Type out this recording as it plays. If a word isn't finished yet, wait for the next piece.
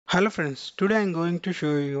Hello friends, today I'm going to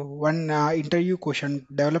show you one interview question,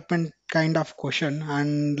 development kind of question,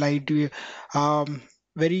 and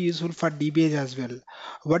very useful for DBAs as well.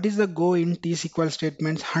 What is the Go in T-SQL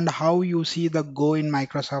statements and how you see the Go in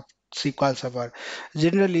Microsoft SQL Server?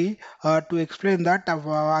 Generally, to explain that,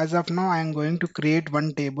 as of now, I am going to create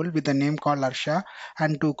one table with a name called Arsha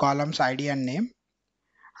and two columns ID and name.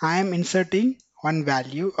 I am inserting one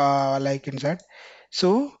value like insert.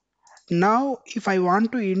 So now if I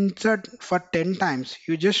want to insert for 10 times,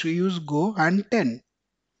 you just use go and 10.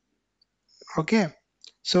 Okay.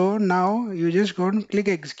 So now you just go and click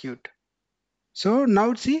execute. So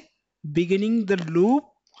now see beginning the loop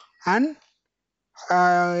and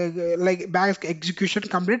like back execution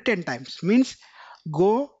complete 10 times means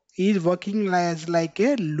go is working as like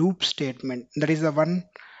a loop statement. That is the one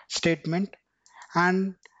statement.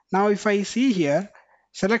 And now if I see here,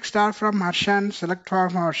 select star from Harsha and select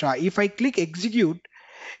from Harsha. If I click execute,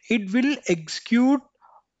 it will execute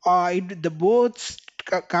both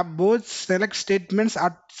select statements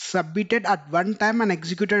are submitted at one time and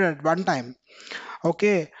executed at one time.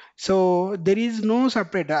 Okay, so there is no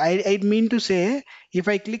separate. I mean to say, if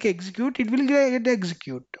I click execute, it will get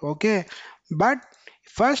execute. Okay, but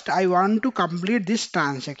first I want to complete this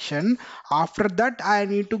transaction. After that, I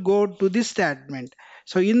need to go to this statement.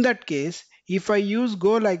 So in that case, if I use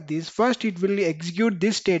go like this, first it will execute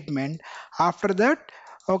this statement. After that,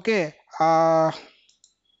 okay,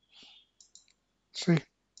 see,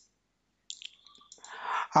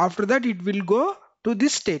 after that it will go to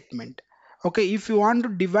this statement. Okay, if you want to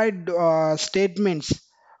divide statements,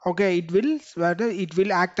 okay, it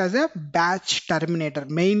will act as a batch terminator.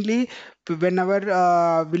 Mainly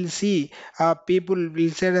whenever we'll see people will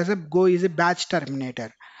say as a go is a batch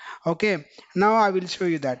terminator. Okay, now I will show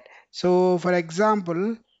you that. So for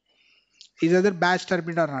example, is other batch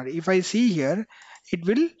terminator or not? If I see here, it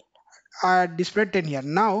will display 10 here.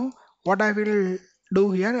 Now what I will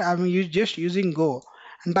do here, I'm just using go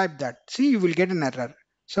and type that. See, you will get an error.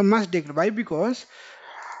 So must declare. Why? Because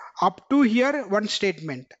up to here one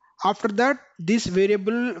statement. After that, this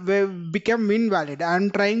variable will become invalid.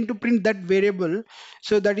 I'm trying to print that variable,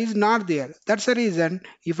 so that is not there. That's the reason.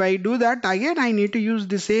 If I do that again, I need to use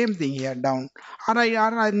the same thing here down, or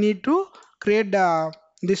I need to create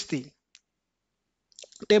this thing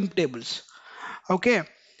temp tables. Okay,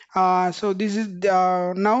 so this is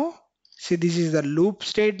now see, this is the loop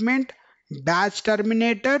statement, batch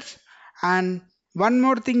terminators, and one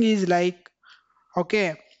more thing is like,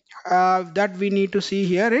 okay, that we need to see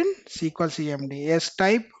here in SQL CMD. Yes,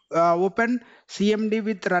 type open CMD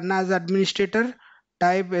with run as administrator,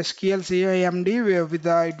 type SQL CMD with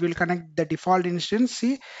it will connect the default instance.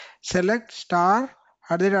 See, select star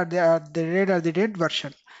at the rate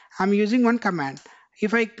version. I'm using one command.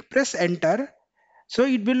 If I press enter, so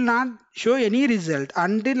it will not show any result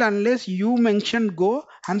until unless you mention go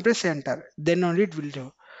and press enter, then only it will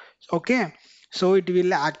show. Okay, so it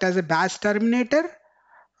will act as a batch terminator,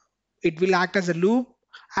 it will act as a loop,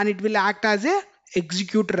 and it will act as a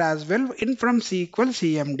executor as well in from SQL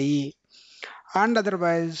CMD. And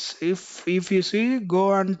otherwise, if you see go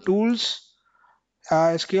on tools,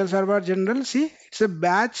 SQL Server General, see, it's a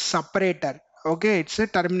batch separator. Okay, it's a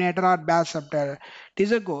terminator or batch separator. It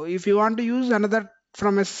is a go. If you want to use another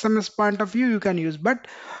from SMS point of view, you can use, but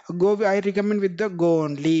go, I recommend with the go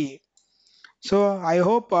only. So I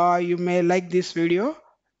hope you may like this video.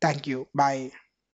 Thank you. Bye.